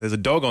There's a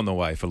dog on the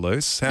way for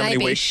Luce. How many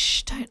weeks?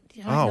 Shh, don't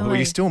Oh, know. well,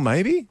 you still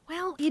maybe?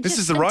 Well, This just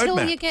is the until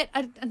roadmap. you get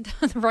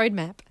the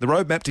roadmap. The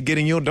roadmap to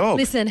getting your dog.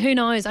 Listen, who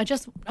knows? I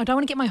don't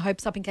want to get my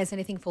hopes up in case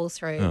anything falls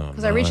through. Oh,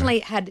 Because I originally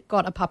had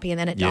got a puppy and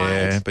then it died.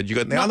 Yeah, but you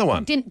got the other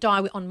one. It didn't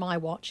die on my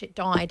watch. It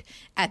died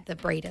at the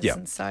breeders. Yeah.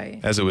 And so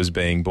As it was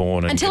being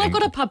born. And until I've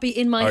getting- got a puppy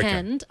in my Okay.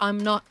 hand, I'm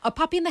not. A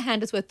puppy in the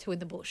hand is worth two in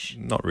the bush.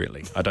 Not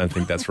really. I don't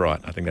think that's right.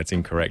 I think that's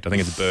incorrect. I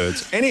think it's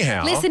birds.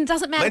 Anyhow. Listen, it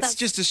doesn't matter. Let's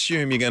just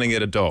assume you're going to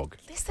get a dog.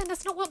 Listen,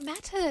 that's not what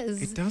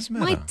matters. It does My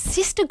matter.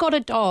 sister got a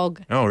dog.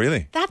 Oh,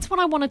 really? That's what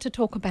I wanted to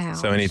talk about.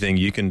 So anything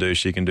you can do,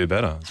 she can do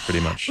better. It's pretty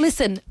much.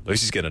 Listen,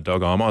 Lucy's getting a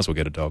dog. I might as well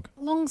get a dog.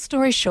 long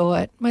story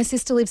short, my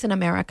sister lives in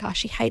America.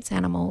 She hates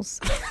animals.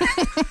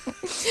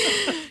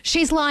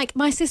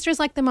 My sister is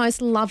like the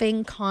most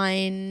loving,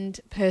 kind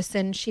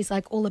person. She's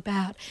like all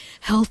about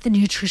health and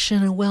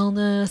nutrition and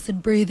wellness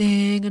and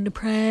breathing and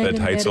praying. That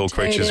and hates all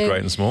creatures meditating.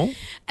 great and small.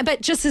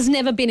 But just has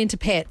never been into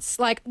pets.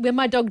 Like when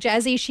my dog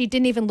Jazzy, she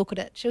didn't even look at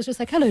it. She was just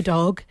like, hello,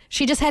 dog.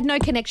 She just had no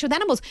connection with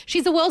animals.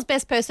 She's the world's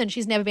best person.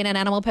 She's never been an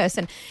animal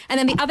person. And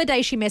then the other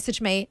day she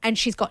messaged me and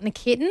she's gotten a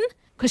kitten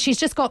because she's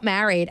just got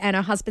married and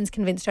her husband's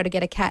convinced her to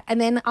get a cat.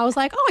 And then I was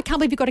like, oh, I can't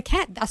believe you got a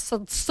cat. That's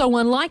so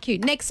unlike you.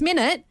 Next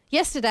minute,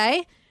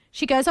 yesterday,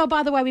 she goes, oh,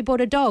 by the way, we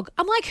bought a dog.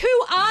 I'm like,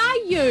 who are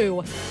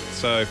you?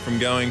 So from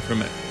going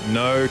from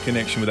no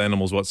connection with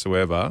animals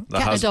whatsoever, the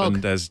Cat and a husband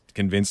dog. has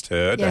convinced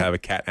her to Yeah. have a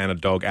cat and a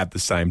dog at the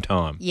same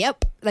time.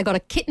 Yep. They got a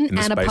kitten In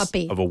the and a space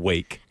puppy. of a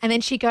week. And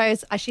then she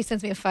goes, she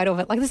sends me a photo of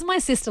it. Like, this is my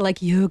sister,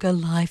 like, yoga,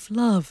 life,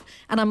 love.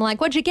 And I'm like,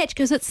 what'd you get? She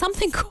goes, it's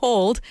something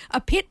called a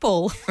pit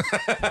bull.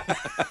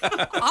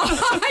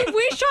 I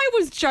wish I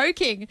was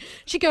joking.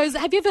 She goes,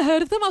 have you ever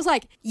heard of them? I was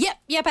like, yep,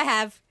 I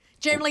have.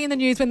 Generally in the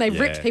news when they've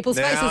ripped people's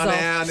faces off.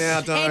 Now,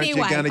 don't. Anyway,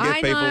 You're going to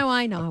get people.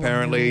 I know.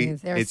 Apparently,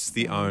 They're it's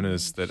the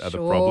owners that are the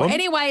Sure. problem.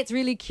 Anyway, it's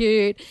really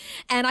cute.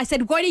 And I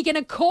said, what are you going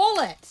to call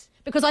it?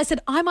 Because I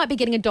said, I might be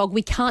getting a dog.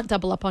 We can't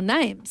double up on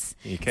names.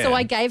 You can. So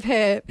I gave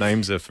her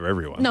Names are for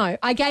everyone. No,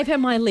 I gave her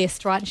my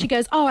list, right? And she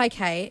goes, oh,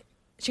 okay.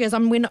 She goes,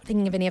 we're not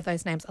thinking of any of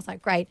those names. I was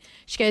like, great.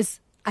 She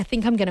goes, I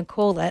think I'm going to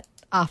call it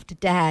after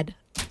Dad.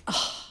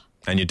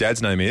 And your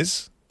dad's name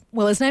is?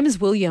 Well, his name is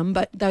William,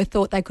 but they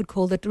thought they could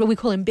call we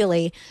call him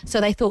Billy,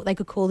 so they thought they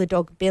could call the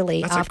dog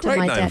Billy That's a after great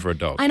my name dad. for a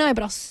dog. I know,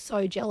 but I was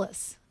so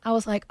jealous. I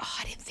was like, oh,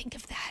 I didn't think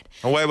of that.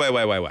 Oh, wait.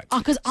 Oh,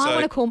 because I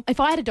want to call, if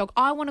I had a dog,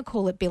 I want to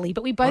call it Billy,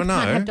 but we both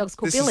can't have dogs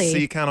called Billy. So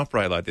you can't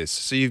operate like this.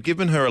 So you've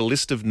given her a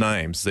list of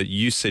names that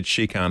you said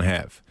she can't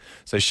have.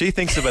 So she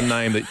thinks of a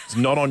name that's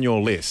not on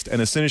your list,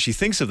 and as soon as she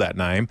thinks of that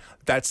name,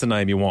 that's the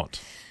name you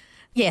want.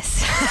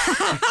 Yes.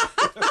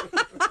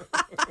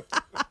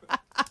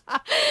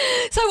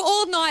 So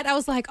all night I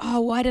was like, oh,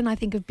 why didn't I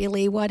think of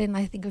Billy? Why didn't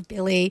I think of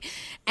Billy?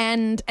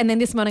 And then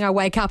this morning I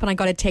wake up and I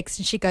got a text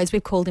and she goes,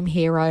 we've called him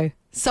Hero.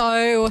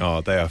 So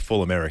Oh, they are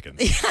full Americans.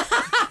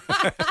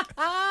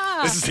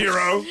 This is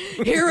Hero.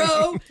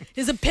 Hero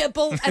is a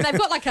pimple. And they've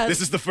got like a...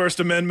 This is the First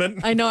Amendment.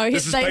 I know.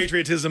 This is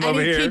patriotism and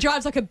over he here.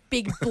 drives like a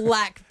big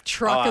black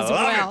truck Oh, I as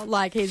love well. it.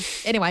 Like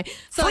anyway.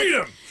 So,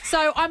 Freedom.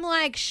 So I'm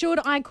like, should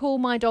I call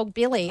my dog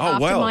Billy Oh,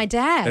 after well, my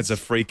dad? It's a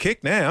free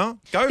kick now.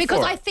 Go Because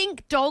for it. I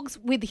think dogs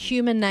with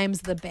human names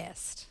are the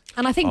best.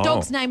 And I think Oh.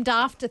 dogs named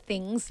after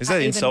things Is are that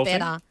even insulting?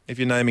 better. If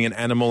you're naming an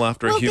animal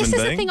after a Well, human this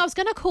is being? the thing. I was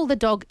going to call the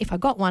dog, if I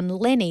got one,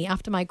 Lenny,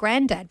 after my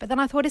granddad. But then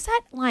I thought, is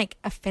that like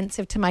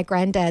offensive to my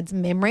granddad's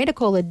memory to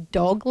call a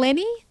dog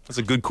Lenny? That's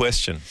a good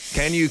question.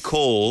 Can you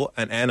call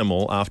an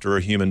animal after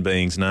a human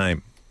being's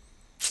name?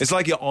 It's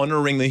like you're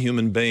honouring the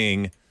human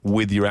being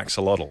with your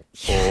axolotl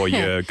or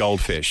your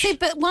goldfish. See,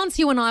 but once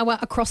you and I were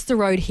across the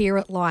road here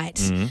at Light,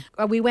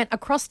 Mm-hmm. we went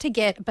across to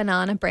get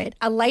banana bread.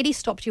 A lady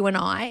stopped you and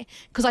I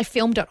because I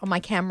filmed it on my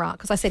camera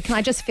because I said, can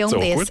I just film It's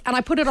this? awkward. And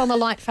I put it on the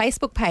Light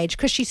Facebook page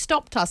because she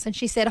stopped us and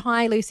she said,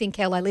 hi, Lucy and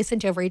Kel, I listen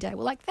to you every day.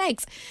 We're like,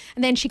 thanks.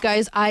 And then she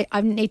goes, I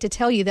need to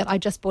tell you that I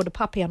just bought a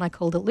puppy and I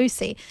called it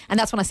Lucy. And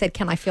that's when I said,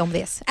 can I film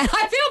this? And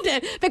I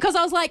filmed it because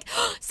I was like,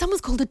 oh,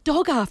 someone's called a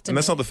dog after And me.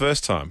 that's not the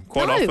first time.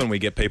 Quite No. often we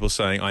get people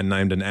saying, I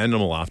named an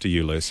animal after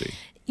you, Lucy.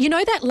 You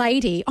know that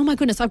lady, oh my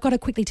goodness, I've got to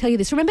quickly tell you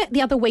this. Remember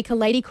the other week a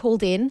lady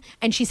called in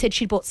and she said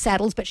she'd bought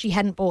saddles but she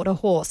hadn't bought a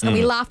horse. And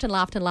we laughed and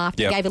laughed and laughed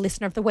Yep. and gave a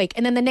listener of the week.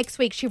 And then the next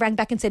week she rang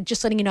back and said,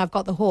 just letting you know I've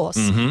got the horse.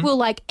 We were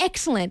like,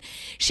 excellent.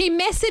 She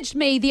messaged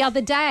me the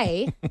other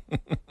day.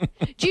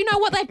 Do you know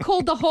what they've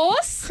called the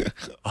horse?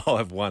 I'll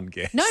have one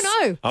guess. No,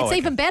 Oh, it's okay.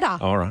 even better.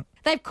 All right.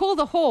 They've called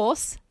the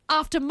horse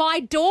after my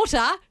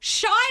daughter,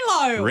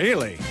 Shiloh.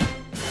 Really?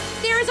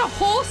 There is a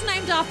horse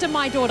named after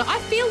my daughter. I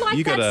feel like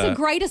You got that's a- the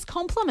greatest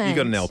compliment. You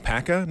got an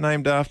alpaca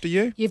named after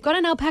you? You've got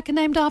an alpaca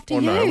named after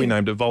Or you. no, we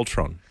named it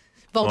Voltron.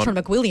 Voltron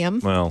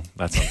McWilliam. Well,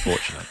 that's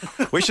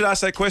unfortunate. We should ask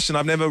that question.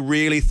 I've never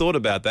really thought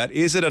about that.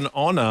 Is it an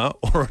honour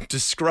or a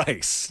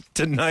disgrace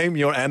to name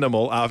your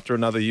animal after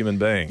another human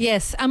being?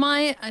 Yes.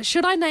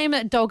 Should I name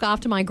a dog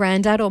after my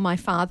granddad or my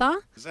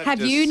father? that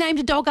Have you just- named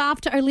a dog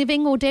after a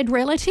living or dead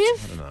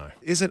relative? No.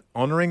 Is it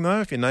honouring,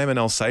 though, if you name an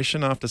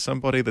Alsatian after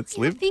somebody that's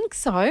I lived? think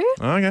so.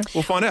 Okay,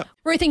 we'll find out.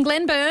 Ruth in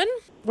Glenburn,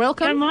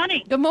 welcome. Good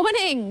morning. Good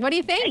morning. What do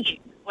you think?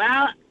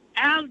 Well,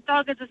 our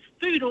dog is a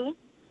Spoodle,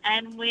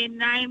 and we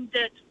named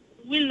it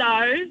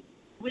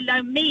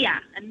Willow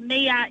Mia, and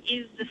Mia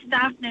is the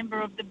staff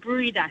member of the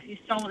breeder who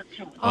sold it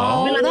to us.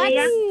 Oh, Willow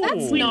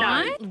that's Willow.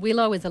 nice.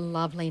 Willow is a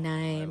lovely I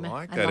name.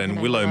 like I that. love And the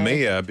name Willow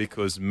Mia,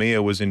 because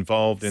Mia was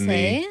involved in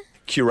the See?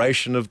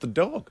 curation of the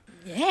dog.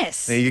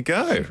 Yes. There you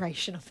go.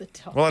 Curation of the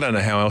dog. Well, I don't know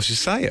how else you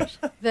say it.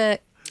 The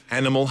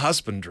Animal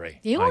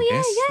husbandry, I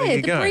guess. There yeah,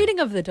 you the go. breeding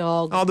of the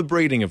dog. Oh, the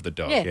breeding of the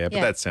dog. Yeah, Yeah, but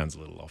yeah. that sounds a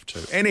little off too.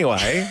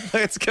 Anyway,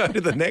 let's go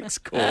to the next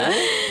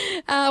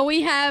call.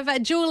 We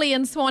have Julie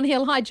in Swan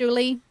Hill. Hi,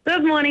 Julie.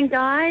 Good morning,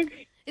 guys.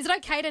 Is it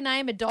okay to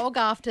name a dog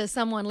after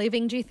someone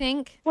living, do you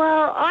think?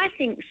 Well, I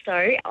think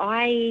so.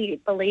 I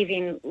believe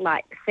in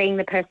seeing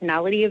the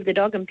personality of the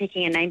dog and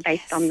picking a name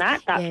based on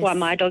that. That's yes. why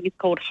my dog is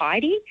called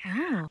Heidi.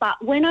 Oh.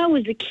 But when I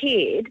was a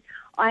kid,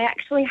 I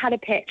actually had a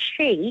pet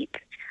sheep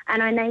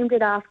and I named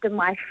it after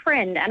my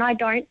friend, and I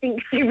don't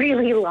think she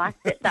really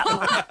liked it that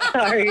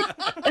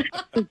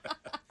much.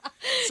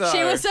 So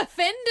She was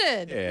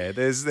offended. Yeah,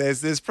 there's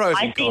pros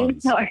I and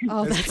think cons. so.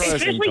 Oh, There's that's pros and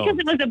Especially because cons.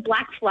 it was a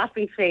black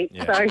fluffy sheep.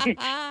 Yeah.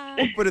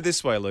 So Put it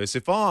this way, Luce.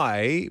 If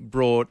I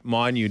brought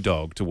my new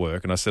dog to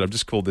work and I said, I've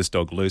just called this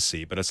dog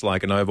Lucy, but it's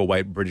like an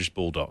overweight British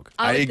bulldog.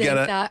 I Are you would think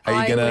that. Are you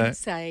I gonna would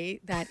say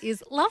that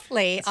is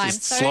lovely. I'm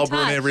just so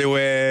slobbering touched.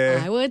 everywhere?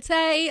 I would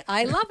say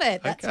I love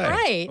it. That's Okay.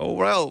 great. Oh,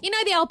 well. You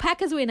know, the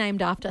alpacas we're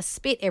named after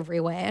spit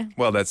everywhere.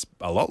 Well, that's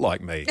a lot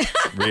like me,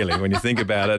 really, when you think about